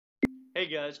Hey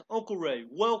guys, Uncle Ray.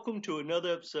 Welcome to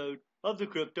another episode of the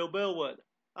Crypto Bellwether.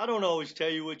 I don't always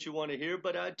tell you what you want to hear,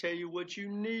 but I tell you what you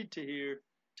need to hear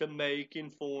to make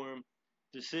informed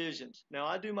decisions. Now,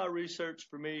 I do my research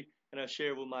for me and I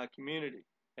share with my community.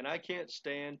 And I can't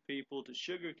stand people to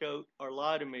sugarcoat or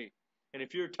lie to me. And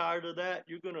if you're tired of that,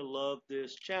 you're going to love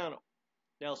this channel.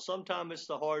 Now, sometimes it's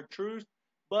the hard truth,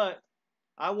 but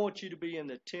I want you to be in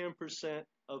the 10%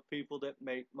 of people that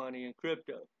make money in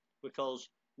crypto, because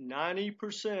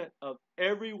 90% of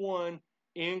everyone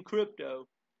in crypto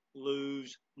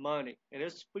lose money. And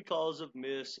it's because of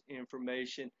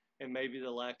misinformation and maybe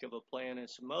the lack of a plan and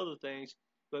some other things.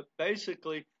 But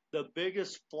basically, the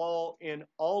biggest flaw in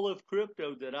all of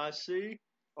crypto that I see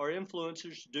are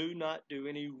influencers do not do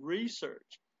any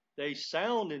research. They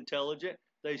sound intelligent.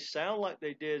 They sound like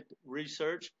they did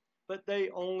research, but they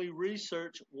only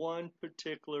research one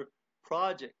particular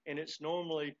project. And it's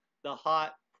normally the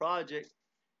hot project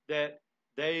that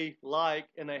they like,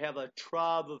 and they have a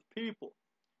tribe of people.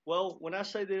 Well, when I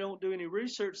say they don't do any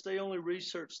research, they only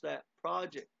research that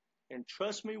project. And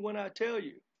trust me when I tell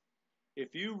you,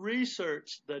 if you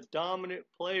research the dominant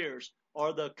players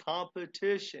or the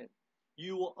competition,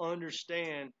 you will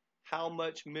understand how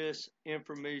much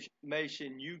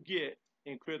misinformation you get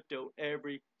in crypto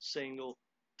every single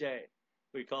day.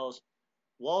 Because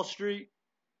Wall Street,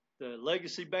 the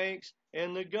legacy banks,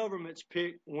 and the governments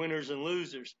pick winners and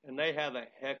losers, and they have a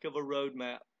heck of a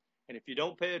roadmap. And if you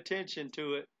don't pay attention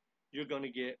to it, you're going to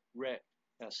get wrecked.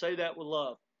 Now, say that with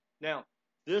love. Now,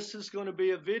 this is going to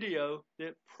be a video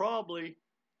that probably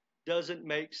doesn't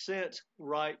make sense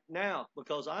right now,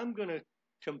 because I'm going to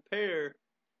compare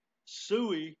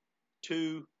SUI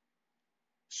to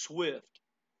Swift.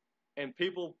 And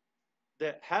people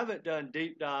that haven't done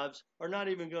deep dives are not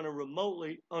even going to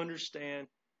remotely understand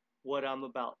what I'm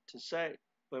about to say.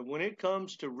 But when it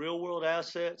comes to real world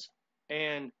assets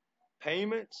and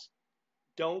payments,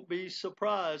 don't be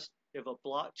surprised if a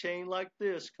blockchain like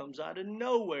this comes out of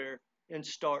nowhere and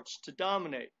starts to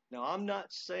dominate. Now, I'm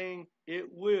not saying it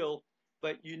will,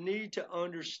 but you need to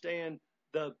understand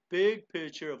the big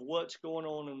picture of what's going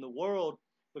on in the world,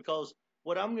 because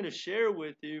what I'm going to share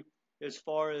with you as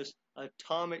far as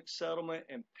atomic settlement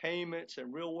and payments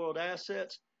and real world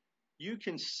assets, you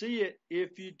can see it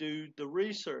if you do the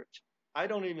research. I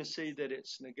don't even see that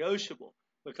it's negotiable,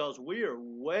 because we are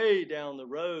way down the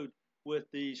road with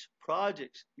these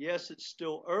projects. Yes, it's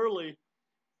still early,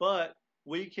 but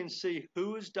we can see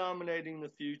who is dominating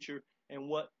the future and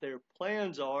what their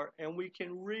plans are, and we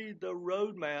can read the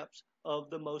roadmaps of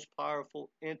the most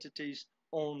powerful entities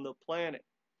on the planet.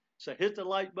 So hit the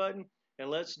like button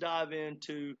and let's dive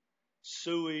into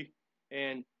SUI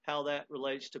and how that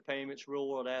relates to payments, real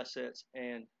world assets,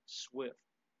 and Swift.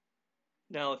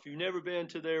 Now, if you've never been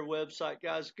to their website,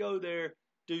 guys, go there,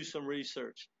 do some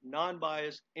research.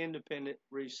 Non-biased, independent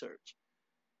research.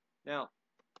 Now,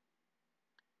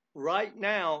 right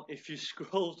now, if you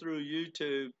scroll through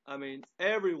YouTube, I mean,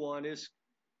 everyone is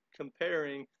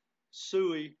comparing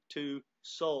SUI to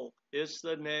Sol. It's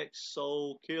the next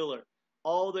Sol killer.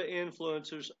 All the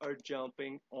influencers are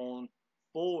jumping on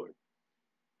board.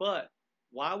 But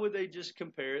why would they just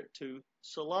compare it to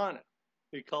Solana?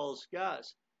 Because,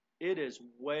 guys, it is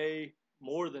way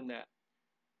more than that.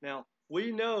 Now,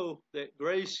 we know that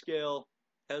Grayscale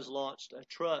has launched a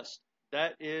trust.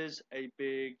 That is a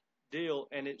big deal,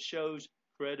 and it shows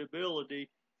credibility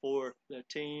for the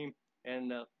team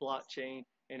and the blockchain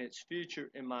and its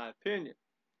future, in my opinion.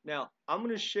 Now, I'm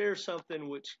going to share something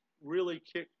which really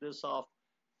kicked this off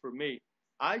for me.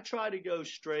 I try to go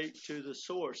straight to the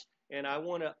source, and I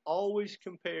want to always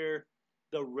compare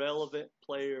the relevant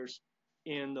players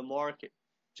in the market.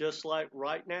 Just like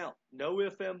right now, no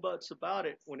ifs and buts about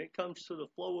it. When it comes to the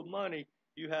flow of money,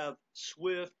 you have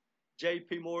Swift,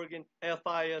 JP Morgan,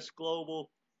 FIS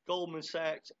Global, Goldman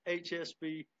Sachs,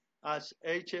 HSBC.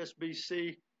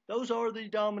 Those are the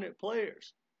dominant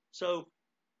players. So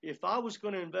if I was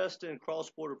going to invest in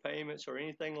cross-border payments or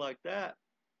anything like that,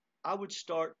 I would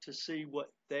start to see what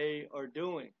they are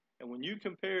doing. And when you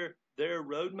compare their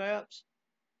roadmaps,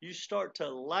 you start to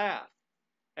laugh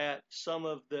at some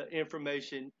of the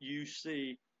information you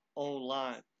see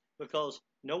online, because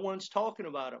no one's talking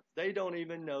about them. They don't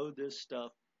even know this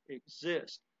stuff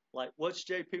exists. Like, what's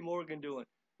JP Morgan doing?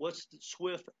 What's the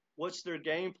Swift? What's their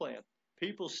game plan?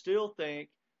 People still think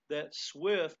that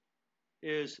Swift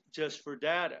is just for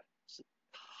data. It's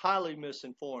highly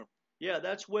misinformed. Yeah,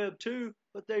 that's Web 2,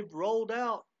 but they've rolled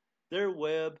out their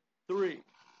Web 3.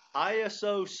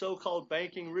 ISO so-called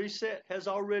banking reset has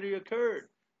already occurred.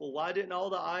 Well, why didn't all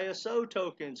the ISO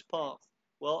tokens pump?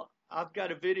 Well, I've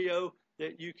got a video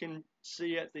that you can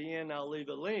see at the end. I'll leave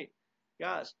a link.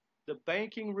 Guys, the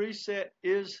banking reset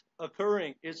is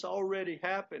occurring. It's already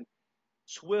happened.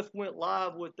 SWIFT went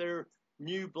live with their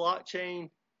new blockchain,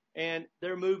 and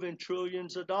they're moving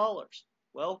trillions of dollars.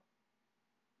 Well,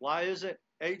 why isn't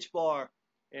HBAR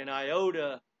and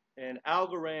IOTA and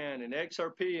Algorand and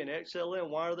XRP and XLM,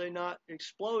 why are they not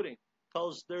exploding?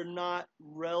 Because they're not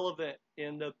relevant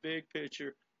in the big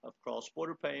picture of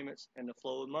cross-border payments and the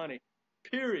flow of money,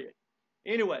 period.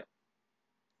 Anyway,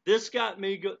 this got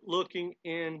me looking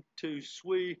into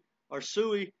SUI,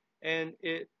 and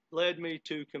it led me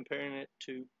to comparing it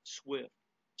to SWIFT.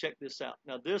 Check this out.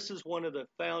 Now, this is one of the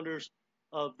founders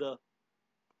of the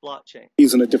blockchain.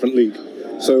 He's in a different league.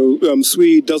 So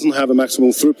SUI doesn't have a maximum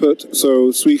throughput.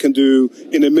 So SUI can do,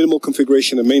 in a minimal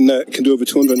configuration, a mainnet can do over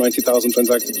 290,000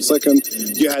 transactions per second.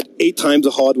 You had 8 times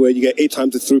the hardware, you get 8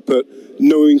 times the throughput,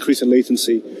 no increase in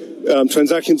latency.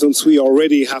 Transactions on SUI are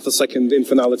already half a second in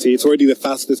finality. It's already the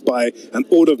fastest by an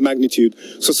order of magnitude.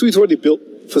 So SUI is already built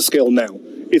for scale now.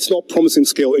 It's not promising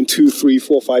scale in 2, 3,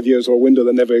 4, 5 years, or a window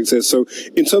that never exists. So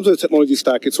in terms of the technology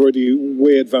stack, it's already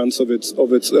way advanced of its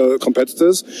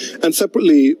competitors. And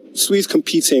separately, SUI is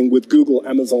competing with Google,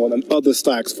 Amazon, and other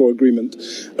stacks for agreement.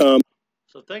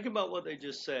 So think about what they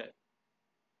just said.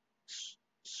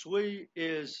 SUI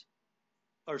is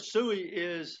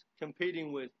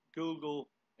competing with Google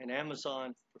and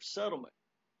Amazon for settlement.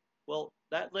 Well,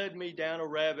 that led me down a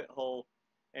rabbit hole,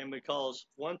 and because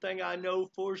one thing I know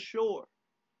for sure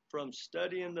from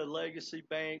studying the legacy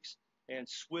banks and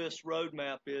Swiss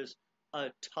roadmap is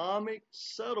atomic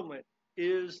settlement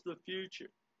is the future.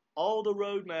 All the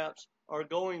roadmaps are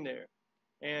going there,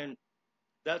 and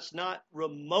that's not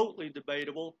remotely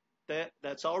debatable.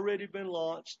 That's already been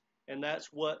launched, and that's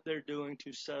what they're doing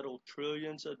to settle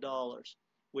trillions of dollars.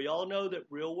 We all know that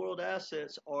real-world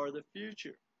assets are the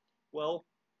future. Well,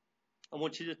 I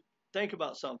want you to think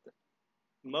about something.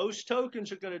 Most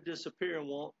tokens are going to disappear and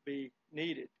won't be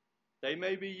needed. They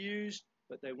may be used,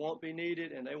 but they won't be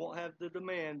needed, and they won't have the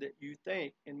demand that you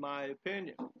think, in my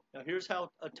opinion. Now, here's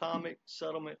how atomic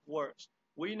settlement works.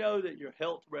 We know that your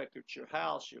health records, your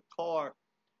house, your car,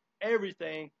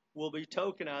 everything will be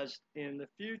tokenized in the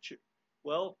future.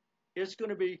 Well, it's going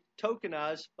to be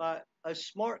tokenized by a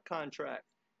smart contract,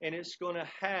 and it's going to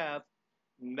have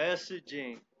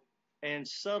messaging and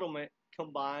settlement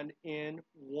combined in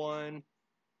one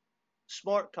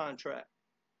smart contract.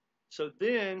 So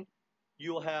then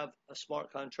you'll have a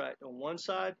smart contract on one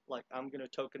side, like I'm going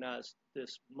to tokenize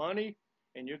this money,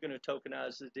 and you're going to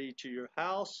tokenize the deed to your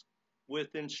house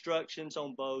with instructions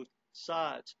on both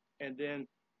sides. And then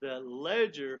the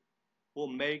ledger will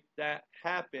make that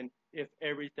happen if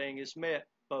everything is met,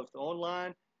 both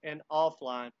online and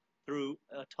offline, through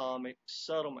atomic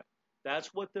settlement.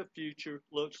 That's what the future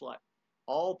looks like.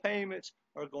 All payments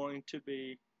are going to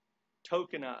be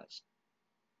tokenized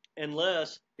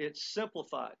unless it's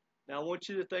simplified. Now, I want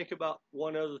you to think about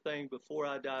one other thing before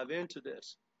I dive into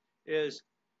this, is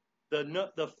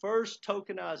the first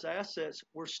tokenized assets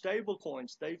were stable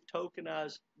coins. They've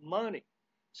tokenized money.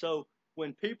 So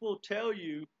when people tell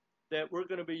you that we're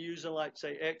going to be using, like,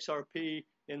 say, XRP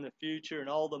in the future and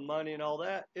all the money and all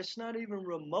that, it's not even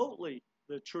remotely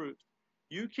the truth.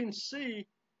 You can see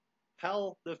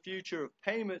how the future of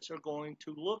payments are going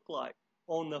to look like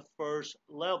on the first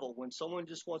level. When someone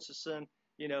just wants to send,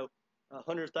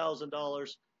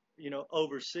 $100,000,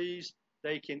 overseas,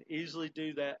 they can easily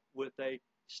do that with a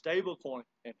stable coin.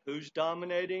 And who's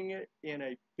dominating it in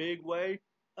a big way?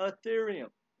 Ethereum,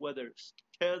 whether it's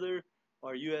Tether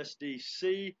or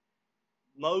USDC.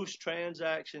 Most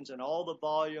transactions and all the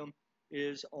volume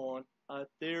is on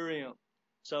Ethereum.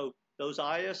 So those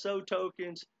ISO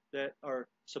tokens that are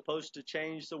supposed to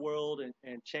change the world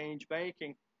and change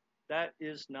banking, that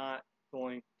is not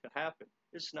going to happen.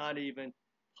 It's not even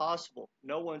possible.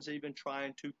 No one's even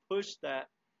trying to push that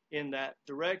in that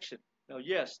direction. Now,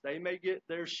 yes, they may get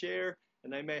their share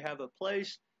and they may have a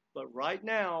place, but right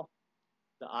now,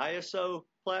 the ISO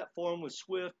platform with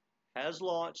SWIFT has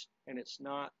launched and it's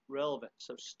not relevant.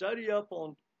 So study up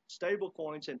on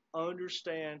stablecoins and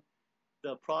understand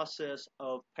the process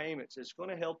of payments. It's going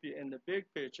to help you in the big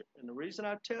picture. And the reason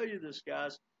I tell you this,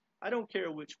 guys, I don't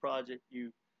care which project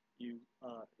you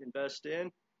invest in.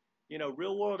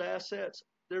 Real world assets,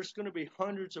 there's going to be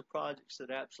hundreds of projects that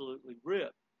absolutely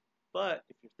rip. But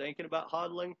if you're thinking about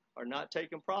hodling or not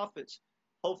taking profits,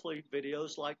 hopefully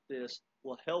videos like this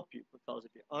will help you, because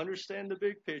if you understand the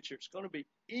big picture, it's going to be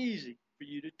easy for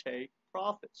you to take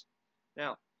profits.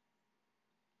 Now,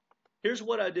 here's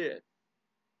what I did.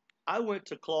 I went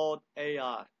to Claude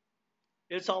AI.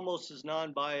 It's almost as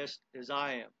non-biased as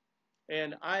I am.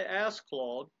 And I asked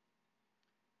Claude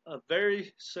a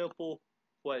very simple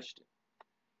question.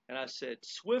 And I said,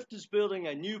 Swift is building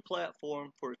a new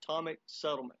platform for atomic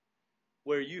settlement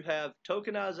where you have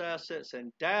tokenized assets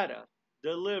and data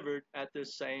delivered at the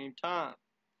same time,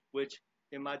 which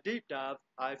in my deep dive,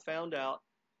 I found out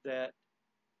that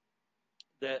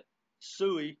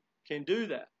SUI can do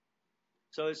that.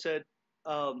 So it said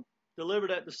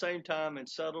delivered at the same time and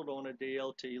settled on a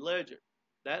DLT ledger.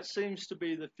 That seems to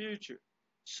be the future.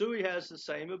 SUI has the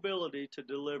same ability to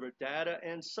deliver data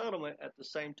and settlement at the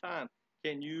same time.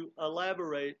 Can you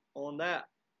elaborate on that?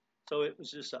 So it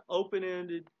was just an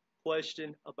open-ended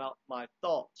question about my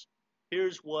thoughts.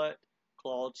 Here's what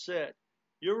Claude said.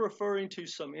 You're referring to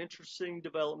some interesting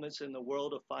developments in the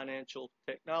world of financial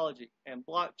technology and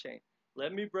blockchain.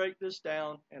 Let me break this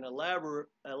down and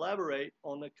elaborate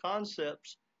on the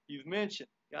concepts you've mentioned.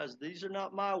 Guys, these are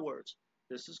not my words.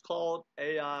 This is called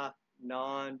AI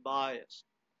non-bias.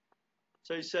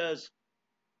 So he says,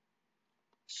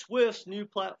 Swift's new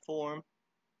platform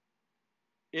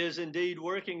is indeed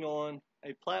working on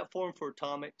a platform for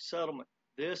atomic settlement.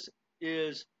 This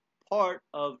is part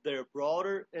of their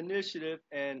broader initiative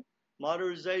and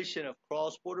modernization of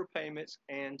cross-border payments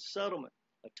and settlement.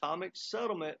 Atomic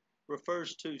settlement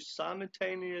refers to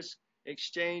simultaneous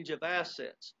exchange of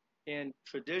assets. In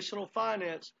traditional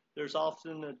finance, there's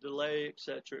often a delay,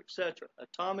 etc., etc.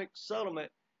 Atomic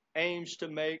settlement aims to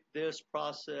make this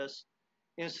process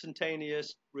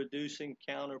instantaneous, reducing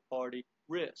counterparty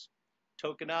risk.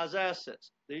 Tokenized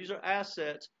assets. These are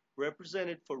assets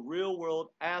represented for real-world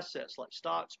assets like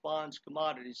stocks, bonds,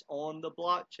 commodities on the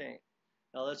blockchain.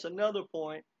 Now that's another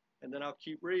point, and then I'll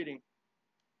keep reading.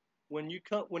 When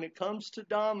it comes to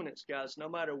dominance, guys, no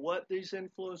matter what these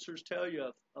influencers tell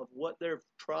you of what their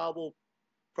tribal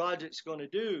project's going to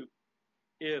do,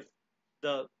 if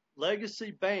the legacy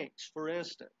banks, for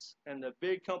instance, and the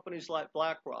big companies like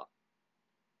BlackRock,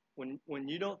 when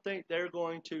you don't think they're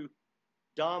going to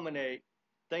dominate,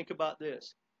 think about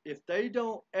this. If they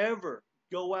don't ever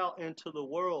go out into the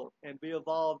world and be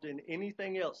involved in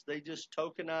anything else, they just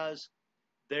tokenize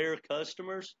their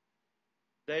customers,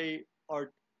 they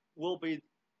will be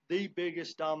the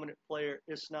biggest dominant player.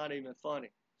 It's not even funny.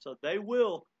 So they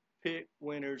will pick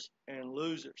winners and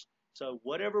losers. So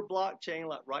whatever blockchain,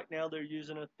 like right now they're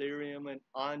using Ethereum and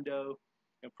Ondo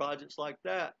and projects like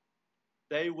that,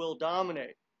 they will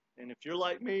dominate. And if you're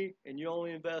like me and you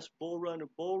only invest bull run to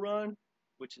bull run,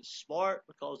 which is smart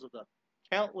because of the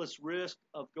countless risk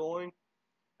of going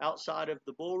outside of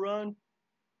the bull run,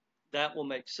 that will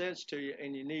make sense to you,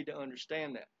 and you need to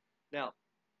understand that. Now,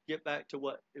 get back to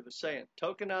what it was saying.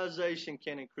 Tokenization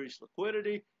can increase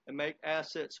liquidity and make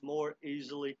assets more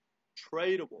easily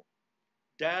tradable.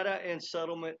 Data and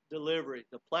settlement delivery.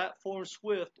 The platform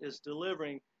Swift is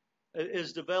developing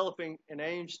and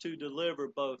aims to deliver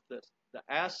both the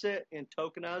asset in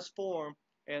tokenized form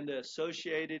and the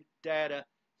associated data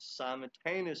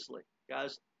simultaneously.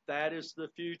 Guys, that is the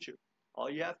future. All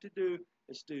you have to do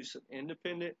is do some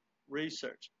independent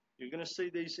research. You're going to see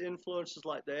these influencers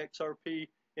like the XRP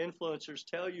influencers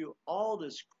tell you all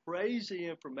this crazy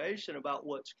information about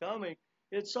what's coming.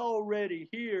 It's already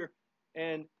here,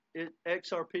 and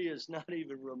XRP is not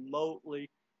even remotely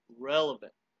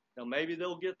relevant. Now, maybe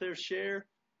they'll get their share.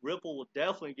 Ripple will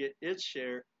definitely get its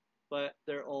share, but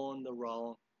they're on the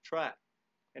wrong track.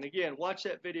 And again, watch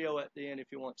that video at the end if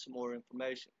you want some more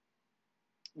information.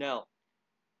 Now,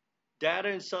 data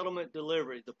and settlement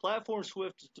delivery. The platform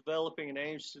Swift is developing and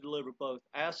aims to deliver both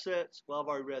assets. Well, I've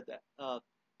already read that.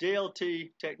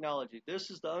 DLT technology. This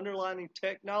is the underlying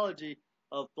technology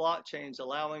of blockchains,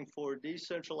 allowing for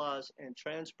decentralized and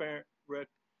transparent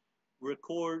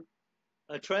record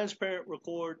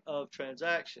of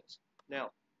transactions.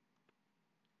 Now,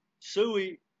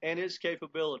 SUI and its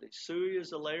capabilities. SUI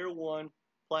is a layer 1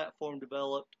 platform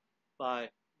developed by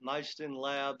Meiston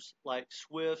Labs. Like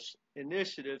Swift's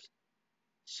initiatives,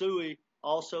 SUI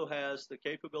also has the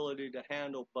capability to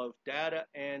handle both data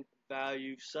and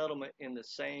value settlement in the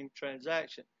same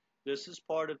transaction. This is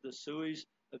part of the SUI's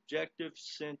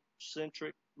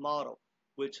objective-centric model,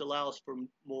 which allows for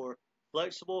more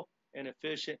flexible and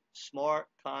efficient smart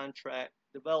contract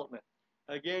development.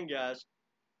 Again, guys,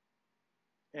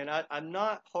 and I'm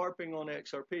not harping on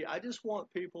XRP. I just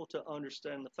want people to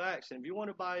understand the facts. And if you want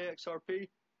to buy XRP,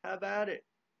 have at it.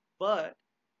 But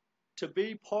to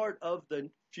be part of the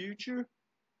future,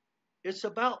 it's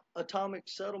about atomic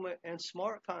settlement and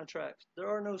smart contracts. There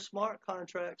are no smart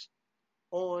contracts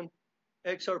on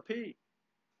XRP.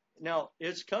 Now,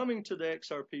 it's coming to the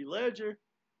XRP ledger,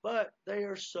 but they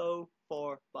are so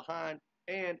far behind,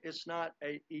 and it's not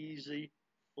an easy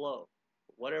flow,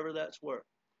 whatever that's worth.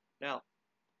 Now,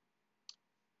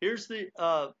 here's the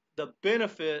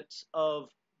benefits of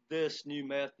this new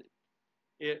method.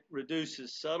 It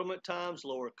reduces settlement times,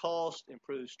 lower cost,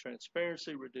 improves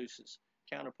transparency, reduces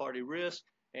counterparty risk,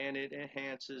 and it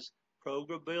enhances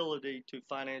programmability to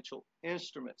financial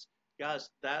instruments. Guys,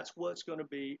 that's what's going to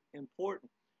be important.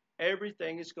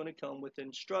 Everything is going to come with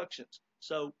instructions.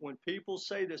 So when people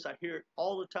say this, I hear it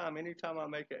all the time. Anytime I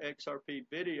make an XRP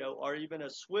video or even a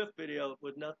Swift video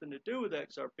with nothing to do with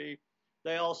XRP,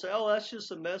 they all say, oh, that's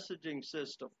just a messaging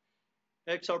system.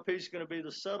 XRP is going to be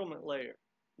the settlement layer.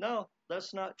 No,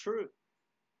 that's not true.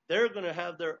 They're going to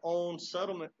have their own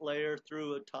settlement layer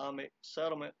through Atomic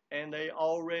Settlement, and they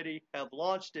already have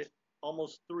launched it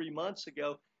almost 3 months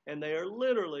ago, and they are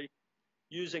literally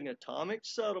using Atomic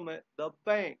Settlement. The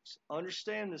banks,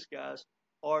 understand this, guys,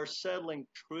 are settling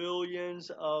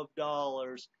trillions of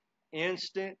dollars,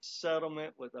 instant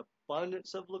settlement with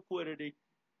abundance of liquidity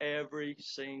every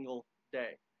single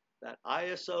day. That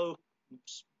ISO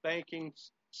banking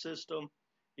system,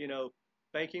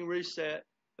 banking reset,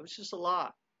 it was just a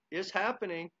lie. It's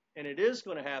happening, and it is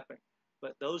going to happen.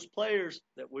 But those players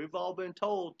that we've all been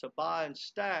told to buy and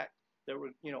stack, that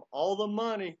were, all the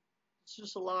money, it's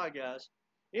just a lie, guys.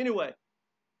 Anyway,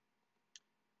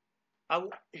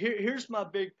 here's my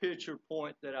big picture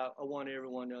point that I want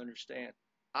everyone to understand.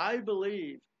 I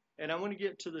believe, and I'm going to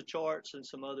get to the charts and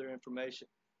some other information,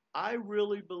 I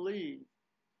really believe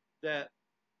that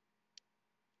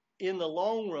in the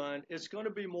long run, it's going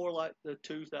to be more like the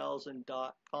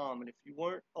 2000.com. And if you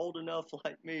weren't old enough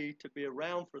like me to be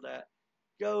around for that,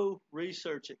 go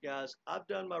research it, guys. I've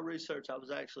done my research. I was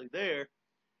actually there.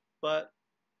 But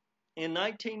in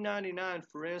 1999,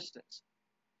 for instance,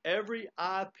 every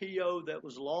IPO that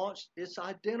was launched, it's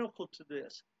identical to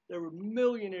this. There were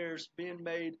millionaires being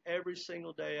made every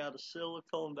single day out of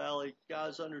Silicon Valley,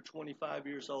 guys under 25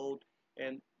 years old.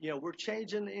 And, we're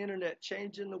changing the internet,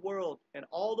 changing the world. And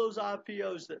all those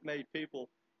IPOs that made people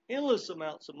endless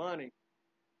amounts of money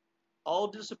all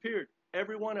disappeared.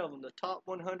 Every one of them, the top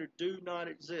 100 do not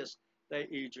exist. They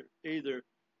either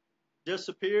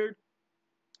disappeared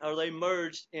or they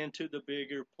merged into the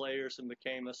bigger players and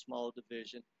became a small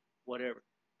division, whatever.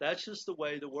 That's just the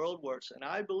way the world works. And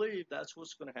I believe that's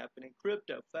what's going to happen in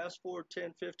crypto. Fast forward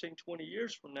 10, 15, 20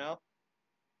 years from now,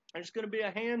 there's going to be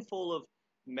a handful of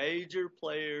major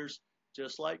players,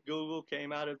 just like Google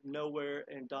came out of nowhere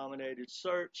and dominated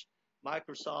search.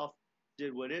 Microsoft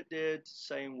did what it did,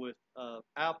 same with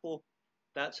Apple.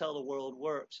 That's how the world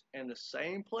works. And the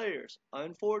same players,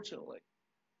 unfortunately,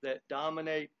 that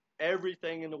dominate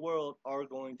everything in the world are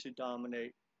going to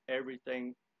dominate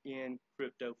everything in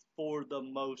crypto for the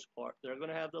most part. They're going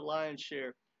to have the lion's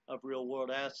share of real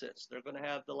world assets. They're going to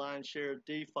have the lion's share of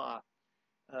DeFi,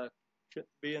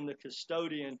 being the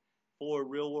custodian for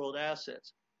real world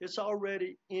assets. It's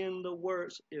already in the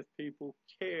works if people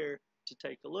care to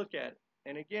take a look at it.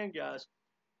 And again, guys,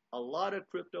 a lot of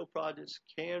crypto projects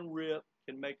can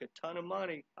make a ton of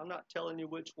money. I'm not telling you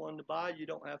which one to buy. You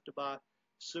don't have to buy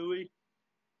SUI,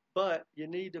 but you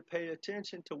need to pay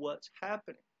attention to what's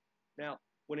happening. Now,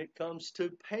 when it comes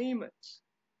to payments,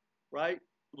 right,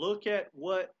 look at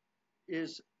what the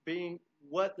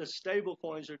stable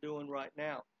coins are doing right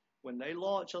now. When they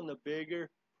launch on the bigger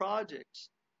projects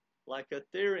like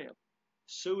Ethereum,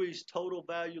 SUI's total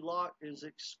value lock is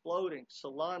exploding.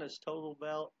 Solana's total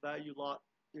value lock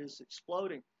is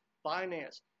exploding.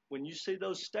 Binance, when you see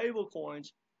those stable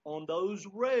coins on those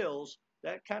rails,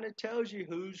 that kind of tells you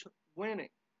who's winning,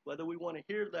 whether we want to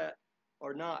hear that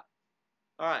or not.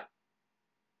 All right.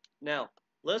 Now,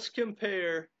 let's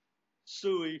compare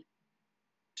SUI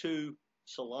to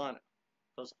Solana,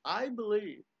 because I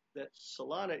believe that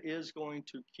Solana is going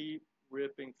to keep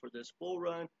ripping for this bull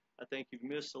run. I think you've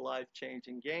missed the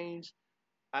life-changing gains.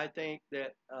 I think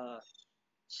that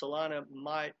Solana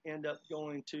might end up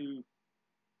going to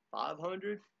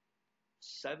 500,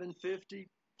 750,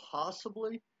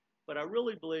 possibly, but I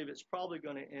really believe it's probably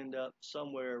going to end up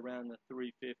somewhere around the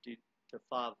 350 to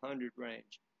 500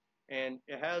 range. And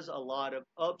it has a lot of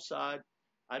upside.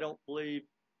 I don't believe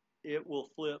it will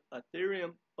flip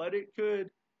Ethereum, but it could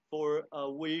for a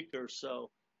week or so.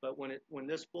 But when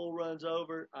this bull runs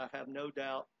over, I have no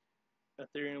doubt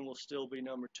Ethereum will still be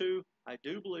number 2. I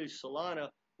do believe Solana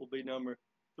will be number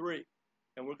 3.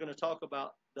 And we're going to talk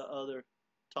about the other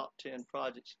top 10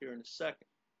 projects here in a second.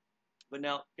 But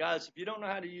now, guys, if you don't know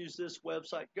how to use this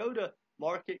website, go to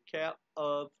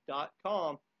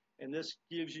marketcapof.com, and this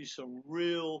gives you some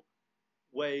real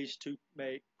ways to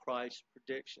make price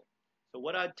prediction. So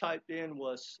what I typed in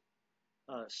was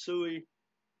SUI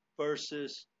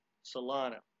versus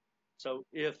Solana. So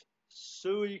if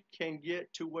SUI can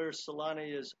get to where Solana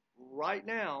is right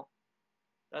now,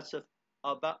 that's a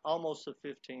about almost a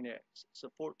 15x. It's a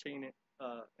 14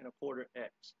 and a quarter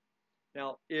x.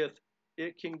 Now, if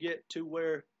it can get to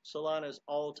where Solana's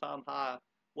all-time high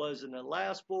was in the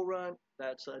last bull run,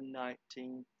 that's a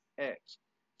 19x.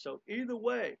 So either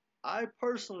way, I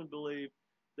personally believe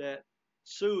that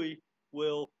SUI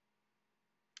will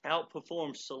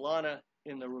outperform Solana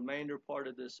in the remainder part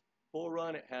of this bull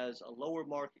run. It has a lower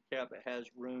market cap. It has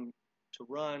room to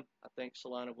run. I think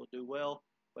Solana will do well,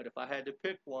 but if I had to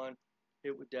pick one,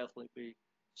 it would definitely be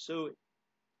SUI.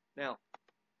 Now,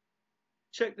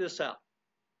 check this out.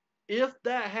 If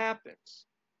that happens,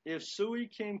 if SUI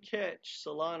can catch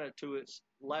Solana to its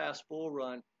last bull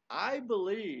run, I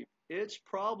believe it's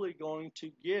probably going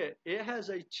to get, it has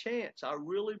a chance, I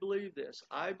really believe this,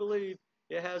 I believe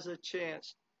it has a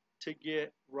chance to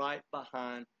get right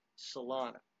behind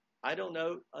Solana. I don't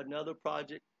know, another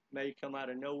project may come out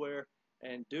of nowhere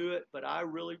and do it, but I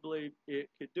really believe it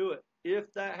could do it. If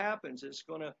that happens, it's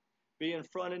going to be in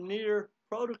front of Near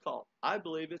protocol. I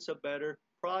believe it's a better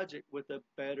project with a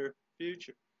better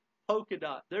future.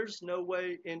 Polkadot, there's no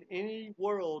way in any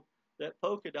world that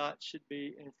Polkadot should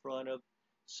be in front of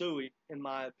SUI, in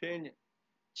my opinion.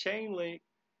 Chainlink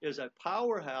is a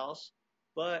powerhouse,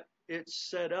 but it's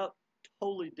set up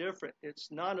totally different. It's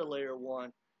not a layer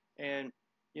one, and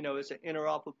it's an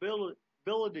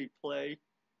interoperability play,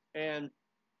 and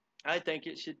I think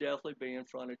it should definitely be in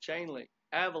front of Chainlink.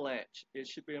 Avalanche, it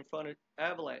should be in front of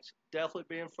Avalanche. Definitely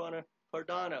be in front of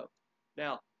Cardano.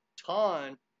 Now,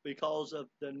 Ton, because of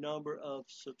the number of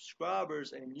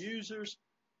subscribers and users,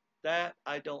 that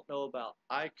I don't know about.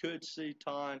 I could see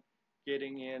Ton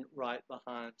getting in right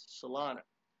behind Solana.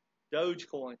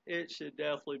 Dogecoin, it should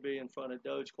definitely be in front of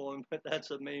Dogecoin, but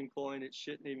that's a meme coin. It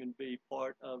shouldn't even be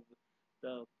part of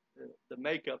the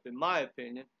makeup, in my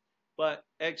opinion. But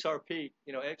XRP,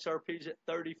 XRP's at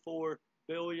 34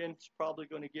 billion. It's probably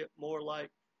going to get more like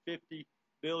 50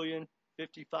 billion,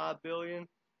 55 billion.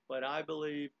 But I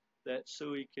believe that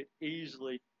SUI could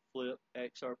easily flip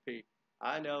XRP.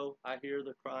 I know, I hear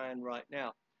the crying right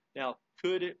now. Now,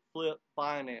 could it flip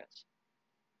Binance?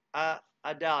 I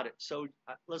doubt it. So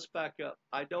let's back up.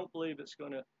 I don't believe it's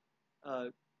going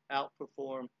to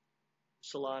outperform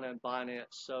Solana and Binance.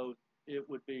 So it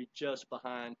would be just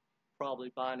behind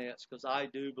probably Binance, because I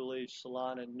do believe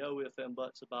Solana, no ifs and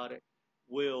buts about it,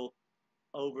 will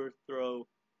overthrow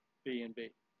BNB.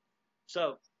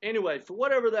 So anyway, for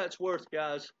whatever that's worth,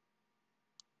 guys,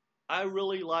 I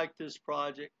really like this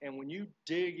project. And when you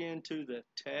dig into the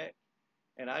tech,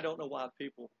 and I don't know why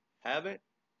people haven't,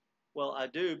 well, I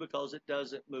do, because it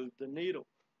doesn't move the needle.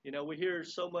 We hear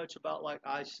so much about like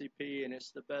ICP and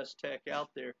it's the best tech out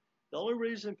there. The only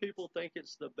reason people think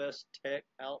it's the best tech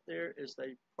out there is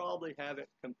they probably haven't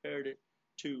compared it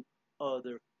to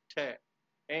other tech.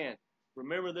 And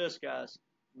remember this, guys,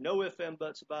 no ifs and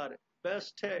buts about it.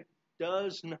 Best tech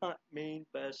does not mean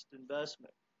best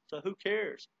investment. So who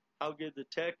cares how good the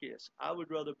tech is? I would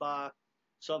rather buy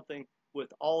something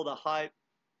with all the hype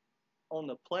on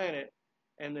the planet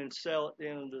and then sell at the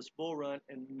end of this bull run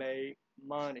and make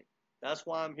money. That's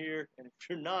why I'm here. And if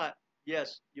you're not,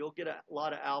 yes, you'll get a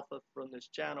lot of alpha from this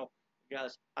channel.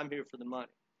 Guys, I'm here for the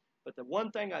money. But the one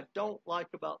thing I don't like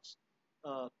about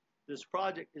this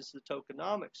project is the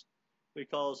tokenomics,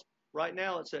 because right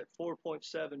now it's at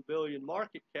 4.7 billion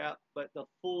market cap, but the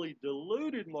fully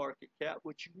diluted market cap,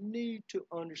 which you need to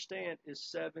understand, is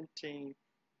 17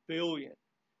 billion.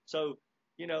 So,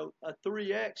 a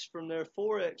 3x from there,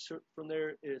 4x from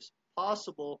there is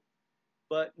possible,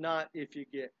 but not if you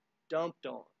get dumped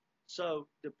on. So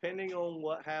depending on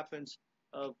what happens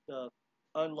of the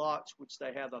unlocks, which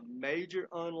they have a major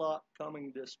unlock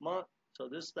coming this month, so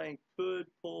this thing could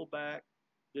pull back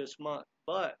this month.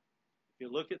 But if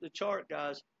you look at the chart,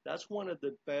 guys, that's one of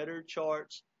the better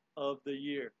charts of the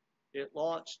year. It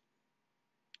launched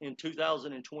in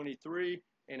 2023,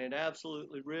 and it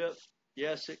absolutely ripped.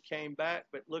 Yes, it came back,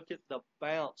 but look at the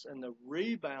bounce and the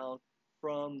rebound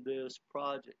from this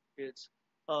project. It's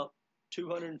up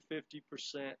 250%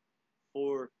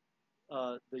 for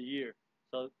the year.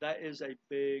 So that is a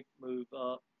big move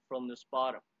up from this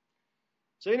bottom.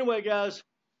 So anyway, guys,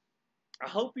 I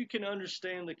hope you can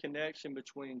understand the connection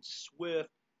between SWIFT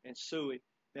and SUI.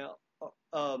 Now,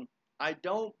 I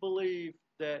don't believe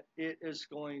that it is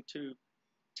going to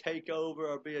take over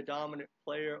or be a dominant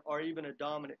player or even a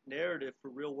dominant narrative for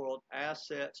real-world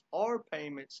assets or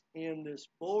payments in this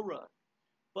bull run.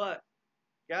 But,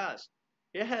 guys,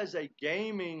 it has a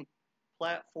gaming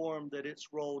platform that it's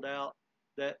rolled out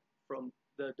that from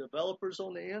the developers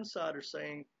on the inside are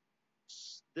saying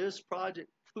this project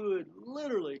could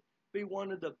literally be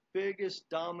one of the biggest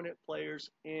dominant players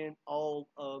in all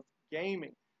of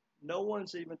gaming. No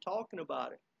one's even talking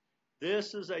about it.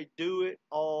 This is a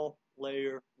do-it-all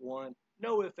layer one.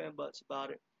 No ifs and buts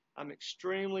about it. I'm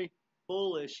extremely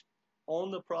bullish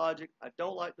on the project. I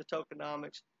don't like the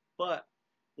tokenomics, but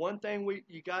one thing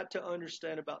you got to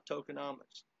understand about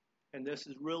tokenomics, and this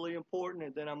is really important,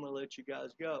 and then I'm going to let you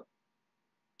guys go.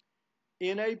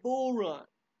 In a bull run,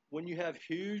 when you have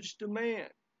huge demand,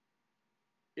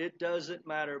 it doesn't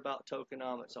matter about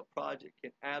tokenomics. A project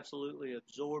can absolutely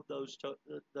absorb those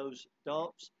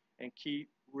dumps and keep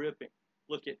ripping.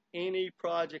 Look at any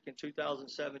project in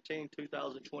 2017,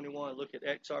 2021. Look at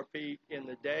XRP in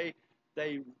the day.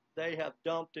 They have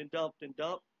dumped and dumped and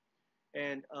dumped,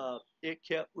 and it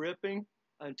kept ripping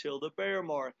until the bear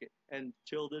market,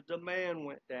 until the demand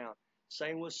went down.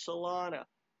 Same with Solana.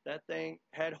 That thing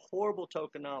had horrible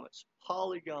tokenomics.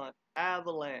 Polygon,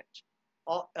 Avalanche,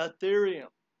 Ethereum.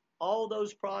 All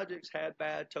those projects had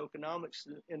bad tokenomics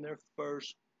in their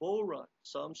first bull run.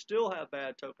 Some still have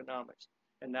bad tokenomics,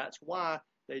 and that's why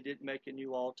they didn't make a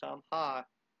new all-time high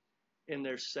in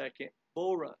their second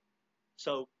bull run.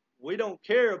 So we don't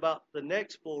care about the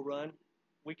next bull run.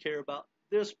 We care about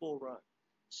this bull run.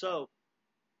 So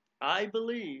I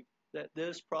believe that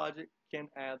this project can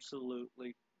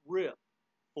absolutely rip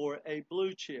for a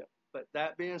blue chip. But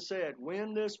that being said,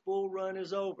 when this bull run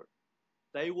is over,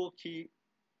 they will keep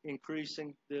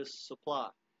increasing this supply,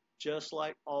 just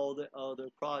like all the other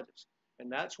projects.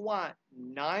 And that's why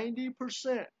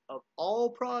 90% of all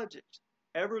projects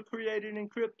ever created in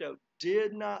crypto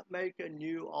did not make a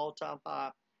new all-time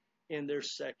high in their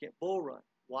second bull run.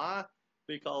 Why?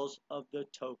 Because of the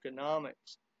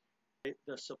tokenomics.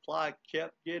 The supply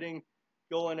kept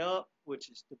going up, which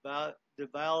is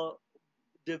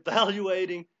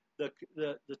devaluating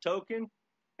the token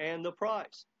and the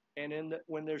price. And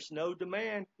when there's no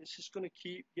demand, it's just going to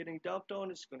keep getting dumped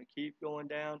on. It's going to keep going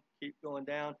down.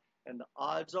 And the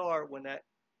odds are when the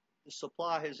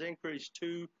supply has increased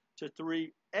 2 to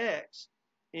 3x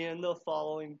in the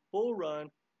following bull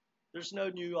run, there's no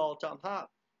new all-time high.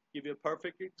 Give you a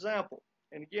perfect example.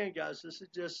 And again, guys, this is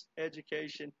just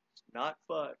education. It's not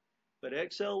fun. But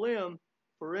XLM,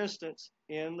 for instance,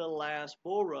 in the last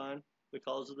bull run,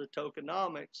 because of the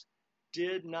tokenomics,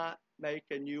 did not make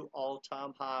a new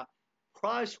all-time high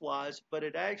price-wise, but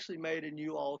it actually made a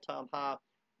new all-time high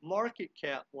market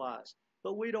cap-wise.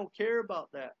 But we don't care about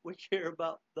that. We care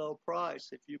about the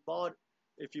price. If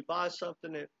you buy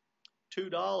something at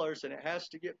 $2 and it has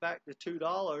to get back to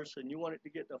 $2 and you want it to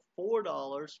get to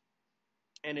 $4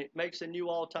 and it makes a new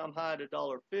all-time high at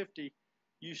 $1.50,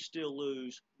 you still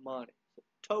lose money. So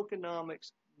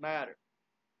tokenomics matter.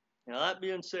 Now that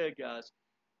being said, guys,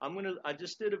 I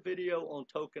just did a video on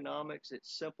tokenomics. It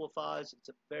simplifies. It's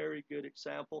a very good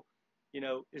example. You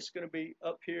know, it's going to be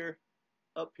up here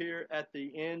at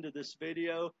the end of this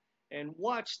video, and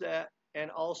watch that, and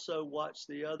also watch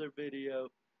the other video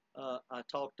I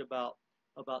talked about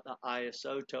the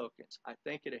ISO tokens. I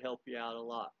think it'll help you out a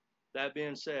lot. That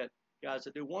being said, guys,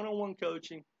 I do one-on-one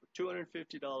coaching for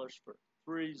 $250 for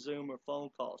 3 Zoom or phone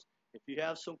calls. If you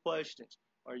have some questions,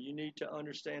 or you need to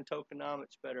understand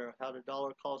tokenomics better, how to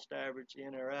dollar cost average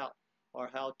in or out, or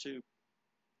how to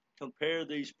compare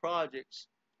these projects,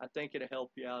 I think it'll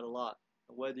help you out a lot.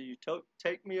 Whether you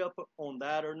take me up on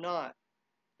that or not,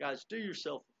 guys, do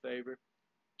yourself a favor,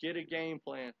 get a game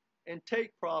plan, and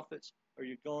take profits, or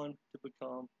you're going to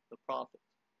become the prophet.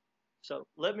 So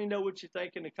let me know what you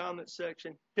think in the comments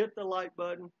section. Hit the like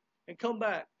button, and come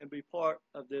back and be part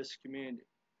of this community.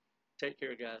 Take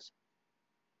care, guys.